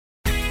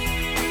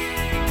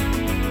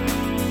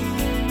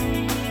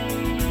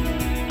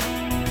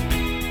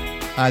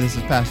Hi, this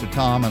is Pastor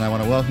Tom, and I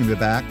want to welcome you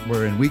back.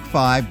 We're in week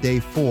 5, day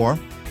 4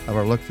 of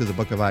our look through the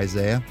book of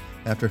Isaiah.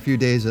 After a few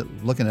days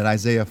looking at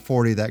Isaiah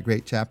 40, that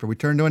great chapter, we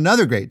turn to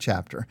another great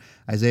chapter,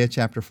 Isaiah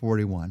chapter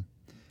 41.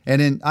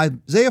 And in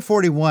Isaiah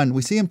 41,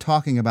 we see him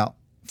talking about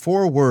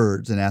 4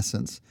 words, in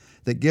essence,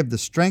 that give the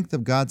strength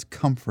of God's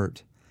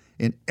comfort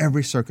in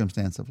every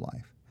circumstance of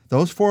life.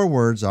 Those 4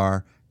 words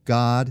are,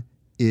 God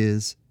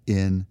is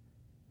in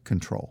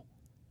control.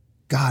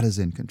 God is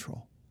in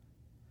control.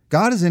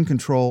 God is in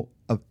control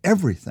of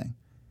everything.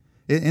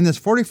 In this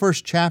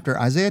 41st chapter,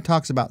 Isaiah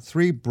talks about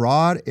 3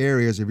 broad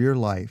areas of your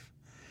life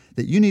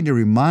that you need to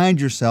remind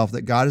yourself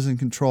that God is in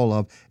control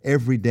of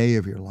every day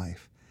of your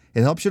life.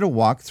 It helps you to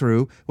walk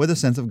through with a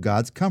sense of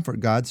God's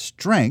comfort, God's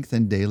strength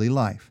in daily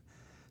life.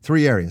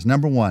 3 areas.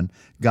 Number 1,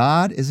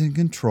 God is in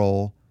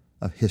control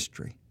of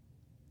history.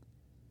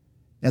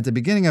 At the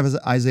beginning of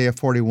Isaiah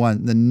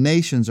 41, the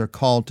nations are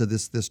called to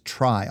this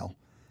trial.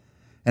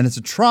 And it's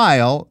a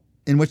trial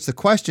in which the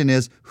question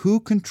is, who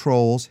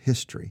controls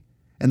history?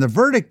 And the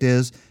verdict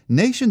is,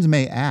 nations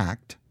may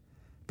act,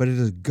 but it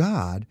is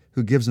God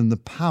who gives them the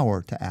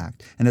power to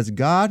act. And it's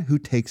God who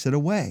takes it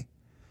away.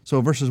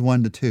 So verses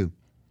 1 to 2.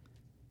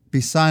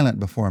 Be silent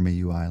before me,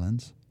 you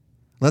islands.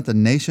 Let the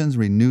nations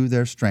renew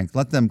their strength.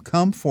 Let them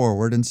come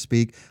forward and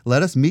speak.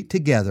 Let us meet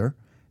together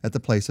at the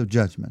place of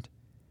judgment.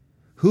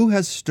 Who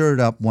has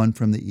stirred up one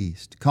from the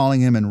east,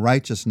 calling him in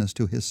righteousness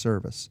to his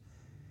service?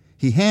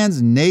 He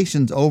hands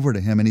nations over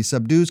to him, and he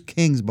subdues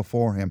kings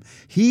before him.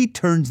 He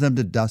turns them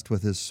to dust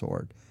with his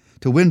sword,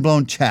 to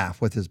wind-blown chaff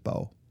with his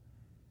bow.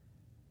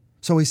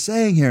 So he's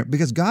saying here,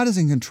 because God is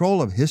in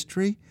control of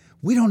history,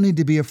 we don't need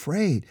to be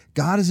afraid.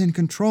 God is in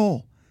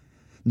control.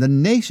 The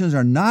nations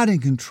are not in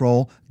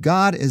control.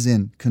 God is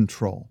in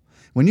control.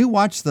 When you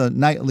watch the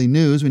nightly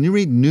news, when you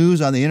read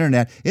news on the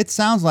internet, it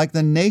sounds like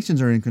the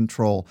nations are in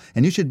control,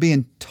 and you should be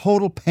in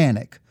total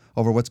panic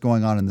over what's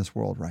going on in this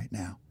world right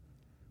now.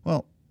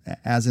 Well,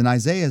 as in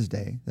Isaiah's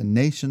day, the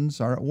nations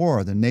are at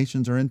war. The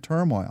nations are in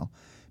turmoil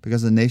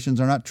because the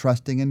nations are not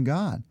trusting in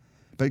God.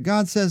 But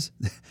God says,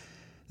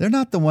 they're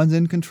not the ones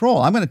in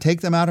control. I'm going to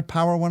take them out of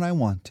power when I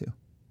want to.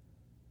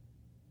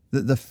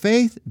 The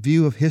faith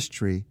view of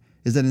history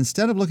is that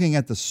instead of looking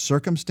at the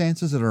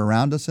circumstances that are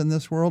around us in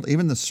this world,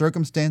 even the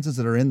circumstances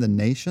that are in the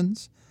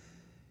nations,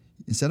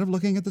 instead of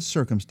looking at the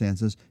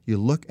circumstances, you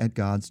look at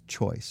God's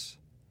choice.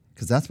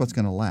 Because that's what's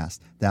going to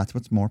last. That's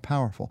what's more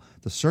powerful.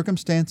 The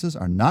circumstances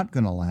are not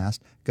going to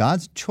last.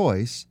 God's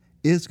choice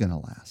is going to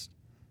last.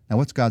 Now,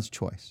 what's God's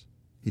choice?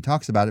 He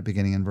talks about it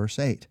beginning in verse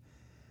 8.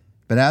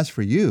 But as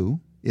for you,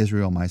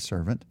 Israel, my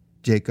servant,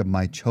 Jacob,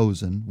 my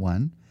chosen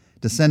one,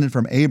 descended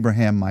from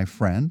Abraham, my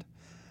friend,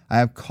 I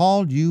have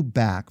called you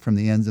back from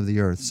the ends of the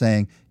earth,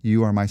 saying,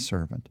 you are my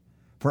servant.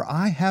 For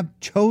I have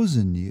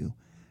chosen you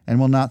and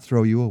will not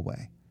throw you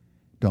away.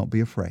 Don't be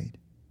afraid,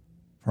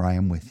 for I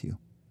am with you.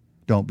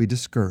 Don't be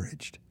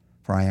discouraged,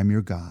 for I am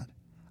your God.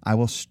 I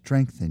will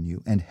strengthen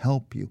you and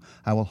help you.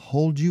 I will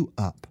hold you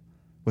up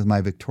with my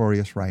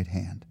victorious right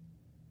hand.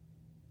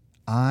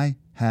 I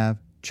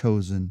have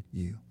chosen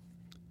you.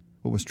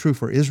 What was true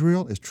for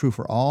Israel is true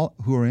for all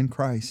who are in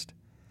Christ.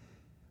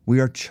 We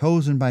are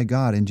chosen by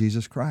God in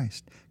Jesus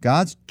Christ.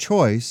 God's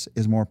choice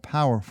is more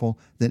powerful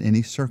than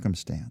any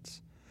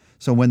circumstance.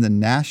 So when the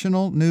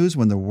national news,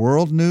 when the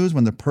world news,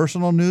 when the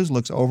personal news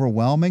looks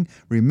overwhelming,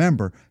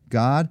 remember,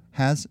 God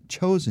has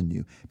chosen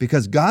you,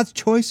 because God's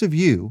choice of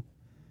you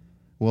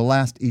will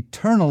last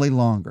eternally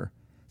longer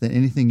than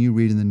anything you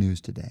read in the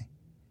news today,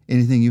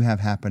 anything you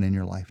have happen in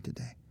your life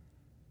today.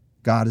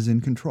 God is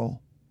in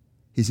control.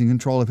 He's in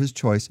control of his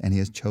choice, and he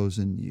has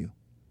chosen you.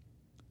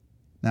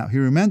 Now, he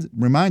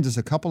reminds us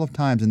a couple of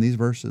times in these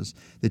verses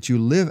that you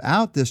live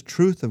out this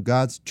truth of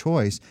God's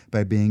choice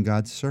by being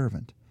God's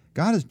servant.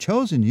 God has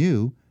chosen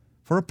you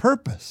for a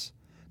purpose,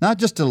 not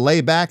just to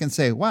lay back and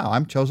say, wow,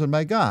 I'm chosen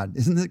by God.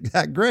 Isn't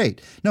that great?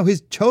 No,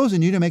 he's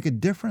chosen you to make a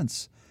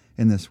difference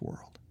in this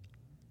world.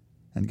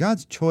 And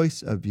God's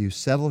choice of you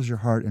settles your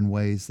heart in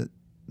ways that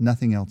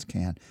nothing else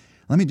can.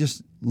 Let me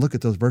just look at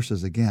those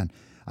verses again.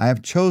 I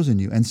have chosen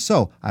you, and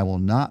so I will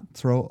not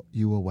throw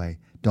you away.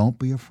 Don't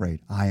be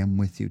afraid. I am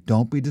with you.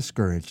 Don't be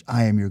discouraged.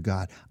 I am your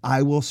God.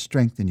 I will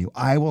strengthen you.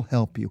 I will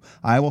help you.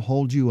 I will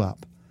hold you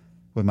up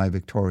with my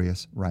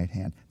victorious right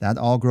hand. That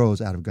all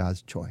grows out of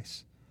God's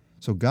choice.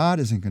 So God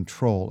is in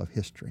control of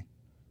history.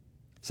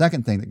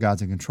 Second thing that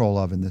God's in control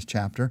of in this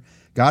chapter,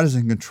 God is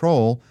in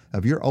control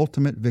of your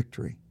ultimate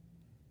victory.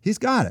 He's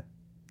got it.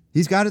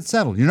 He's got it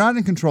settled. You're not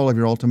in control of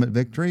your ultimate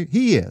victory.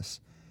 He is.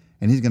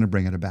 And he's going to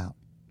bring it about.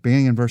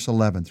 Beginning in verse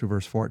 11 through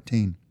verse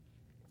 14.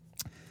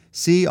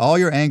 See, all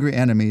your angry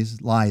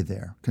enemies lie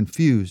there,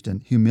 confused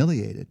and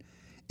humiliated.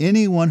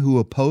 Anyone who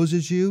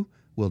opposes you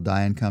will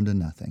die and come to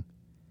nothing.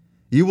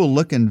 You will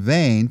look in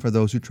vain for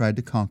those who tried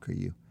to conquer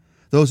you.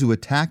 Those who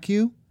attack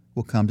you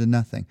will come to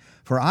nothing.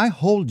 For I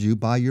hold you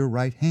by your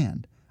right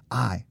hand,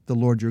 I, the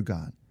Lord your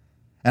God.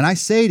 And I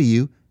say to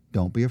you,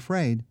 don't be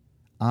afraid.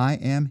 I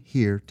am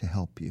here to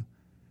help you.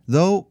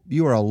 Though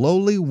you are a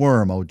lowly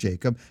worm, O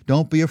Jacob,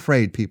 don't be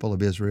afraid, people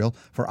of Israel,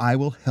 for I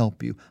will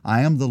help you.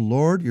 I am the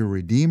Lord, your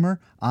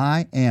Redeemer.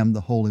 I am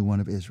the Holy One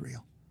of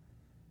Israel.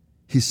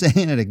 He's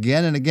saying it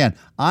again and again.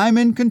 I'm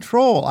in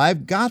control.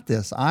 I've got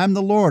this. I'm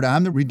the Lord.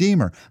 I'm the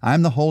Redeemer.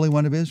 I'm the Holy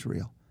One of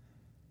Israel.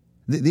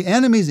 The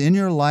enemies in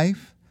your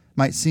life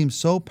might seem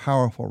so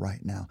powerful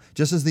right now,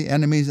 just as the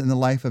enemies in the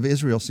life of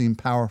Israel seem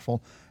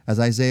powerful as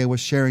Isaiah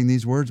was sharing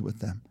these words with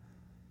them.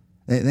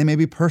 They may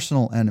be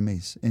personal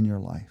enemies in your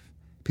life,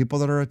 people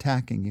that are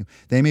attacking you.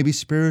 They may be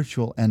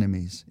spiritual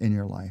enemies in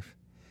your life.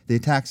 The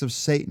attacks of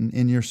Satan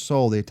in your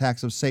soul, the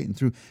attacks of Satan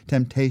through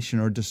temptation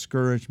or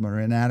discouragement or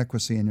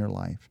inadequacy in your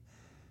life.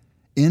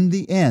 In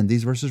the end,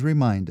 these verses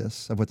remind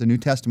us of what the New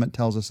Testament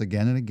tells us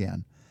again and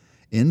again.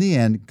 In the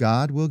end,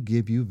 God will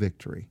give you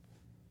victory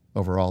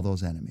over all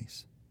those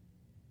enemies.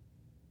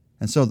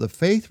 And so the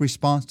faith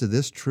response to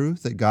this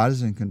truth that God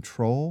is in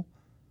control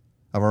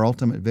of our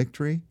ultimate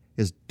victory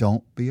is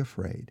don't be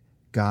afraid.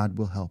 God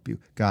will help you.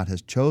 God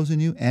has chosen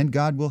you and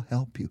God will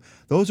help you.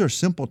 Those are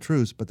simple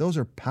truths, but those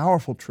are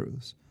powerful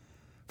truths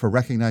for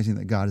recognizing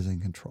that God is in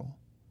control.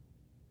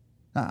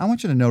 Now, I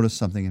want you to notice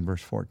something in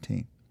verse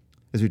 14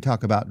 as we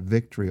talk about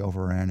victory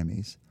over our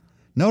enemies.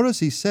 Notice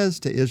he says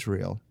to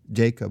Israel,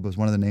 Jacob was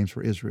one of the names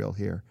for Israel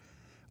here,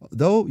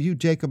 though you,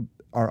 Jacob,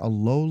 are a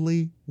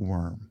lowly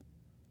worm.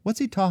 What's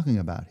he talking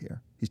about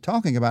here? He's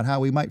talking about how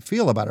we might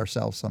feel about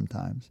ourselves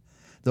sometimes.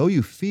 Though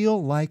you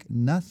feel like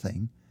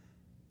nothing,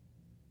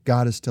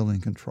 God is still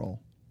in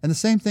control. And the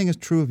same thing is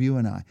true of you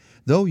and I.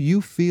 Though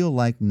you feel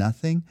like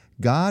nothing,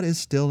 God is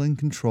still in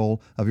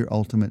control of your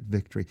ultimate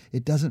victory.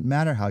 It doesn't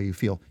matter how you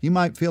feel. You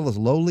might feel as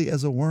lowly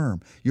as a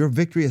worm. Your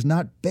victory is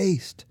not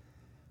based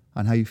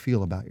on how you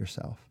feel about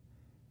yourself.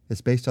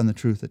 It's based on the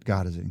truth that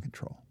God is in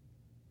control.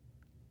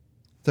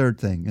 Third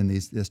thing in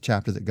this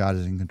chapter that God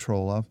is in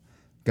control of,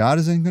 God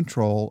is in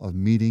control of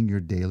meeting your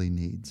daily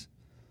needs.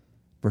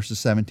 Verses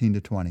 17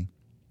 to 20.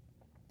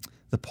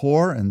 The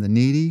poor and the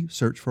needy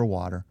search for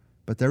water,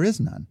 but there is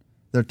none.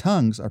 Their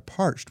tongues are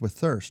parched with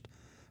thirst.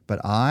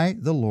 But I,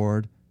 the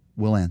Lord,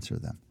 will answer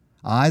them.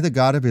 I, the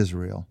God of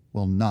Israel,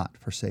 will not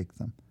forsake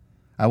them.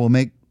 I will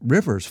make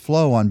rivers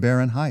flow on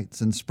barren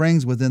heights and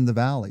springs within the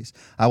valleys.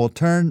 I will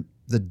turn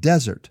the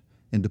desert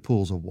into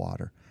pools of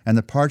water and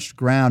the parched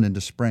ground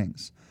into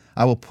springs.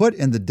 I will put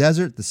in the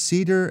desert the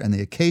cedar and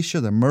the acacia,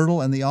 the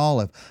myrtle and the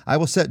olive. I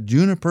will set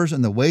junipers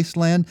in the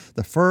wasteland,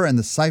 the fir and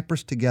the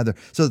cypress together,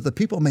 so that the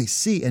people may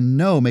see and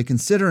know, may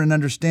consider and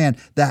understand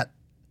that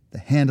the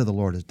hand of the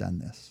Lord has done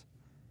this,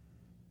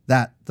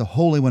 that the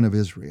Holy One of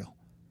Israel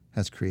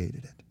has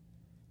created it.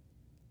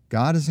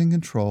 God is in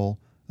control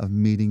of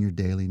meeting your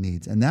daily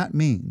needs, and that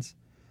means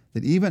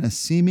that even a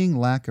seeming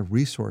lack of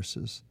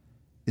resources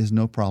is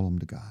no problem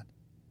to God.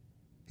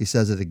 He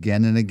says it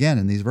again and again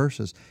in these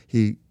verses.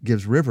 He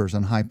gives rivers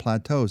on high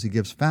plateaus. He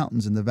gives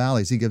fountains in the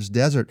valleys. He gives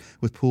desert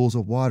with pools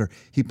of water.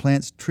 He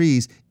plants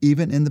trees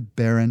even in the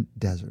barren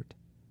desert.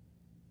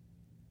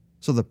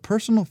 So the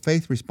personal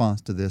faith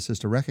response to this is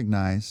to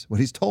recognize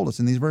what he's told us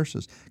in these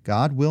verses.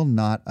 God will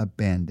not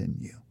abandon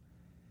you.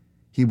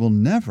 He will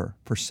never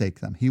forsake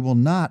them. He will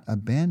not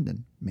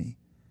abandon me.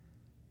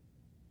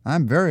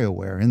 I'm very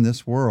aware in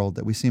this world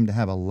that we seem to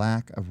have a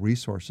lack of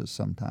resources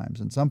sometimes,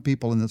 and some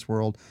people in this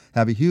world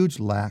have a huge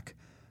lack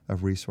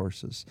of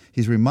resources.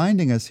 He's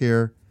reminding us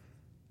here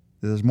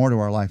that there's more to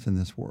our life than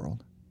this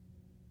world.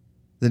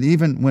 That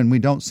even when we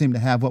don't seem to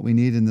have what we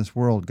need in this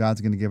world, God's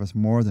going to give us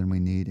more than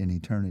we need in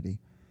eternity,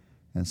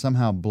 and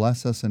somehow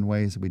bless us in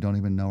ways that we don't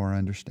even know or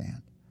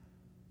understand.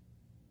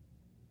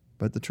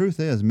 But the truth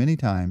is, many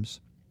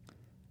times,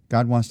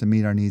 God wants to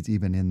meet our needs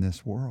even in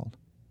this world.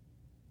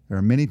 There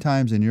are many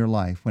times in your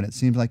life when it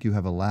seems like you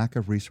have a lack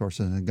of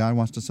resources and God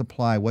wants to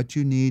supply what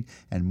you need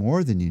and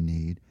more than you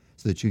need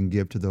so that you can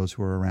give to those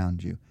who are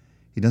around you.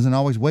 He doesn't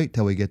always wait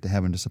till we get to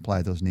heaven to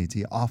supply those needs.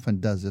 He often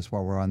does this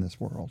while we're on this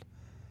world,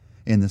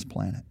 in this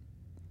planet.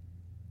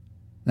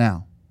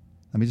 Now,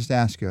 let me just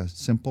ask you a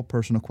simple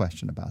personal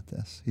question about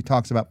this. He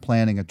talks about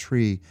planting a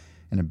tree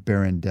in a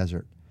barren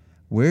desert.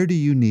 Where do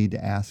you need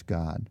to ask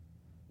God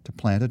to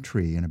plant a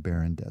tree in a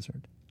barren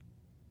desert?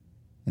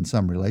 In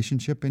some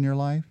relationship in your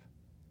life?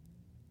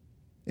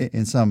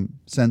 In some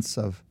sense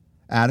of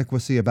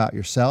adequacy about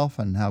yourself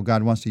and how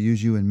God wants to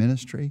use you in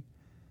ministry?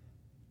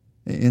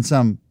 In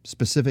some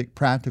specific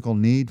practical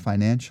need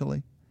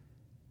financially?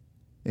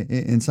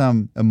 In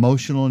some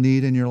emotional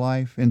need in your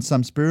life? In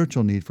some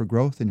spiritual need for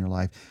growth in your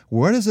life?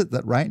 What is it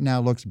that right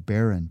now looks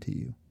barren to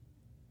you?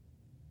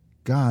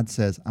 God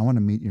says, I want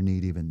to meet your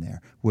need even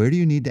there. Where do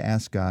you need to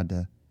ask God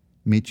to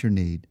meet your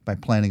need? By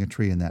planting a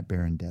tree in that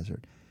barren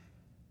desert.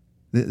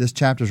 This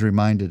chapter has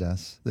reminded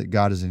us that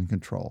God is in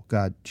control.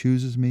 God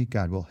chooses me.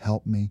 God will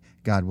help me.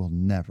 God will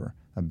never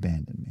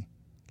abandon me.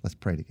 Let's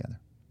pray together.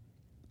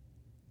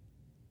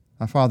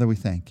 Our Father, we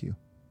thank you.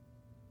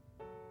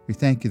 We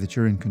thank you that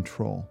you're in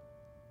control.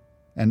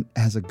 And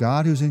as a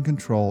God who's in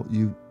control,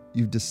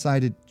 you've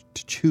decided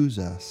to choose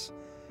us.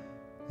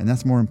 And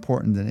that's more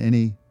important than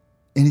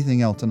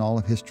anything else in all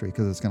of history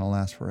because it's going to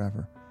last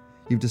forever.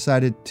 You've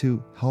decided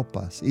to help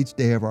us each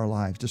day of our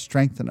lives, to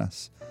strengthen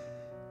us,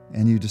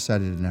 and you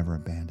decided to never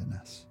abandon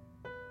us.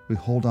 We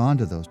hold on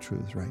to those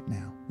truths right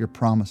now, your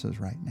promises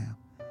right now.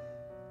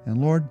 And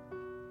Lord,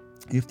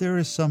 if there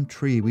is some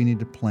tree we need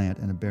to plant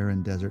in a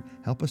barren desert,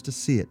 help us to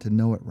see it, to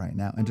know it right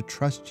now, and to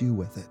trust you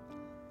with it.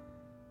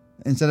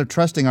 Instead of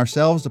trusting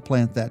ourselves to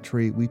plant that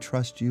tree, we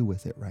trust you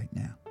with it right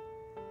now.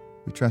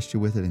 We trust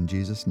you with it in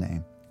Jesus'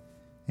 name.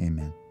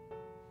 Amen.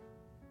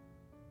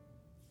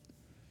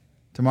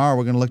 Tomorrow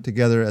we're going to look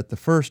together at the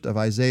first of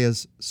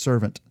Isaiah's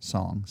servant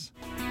songs.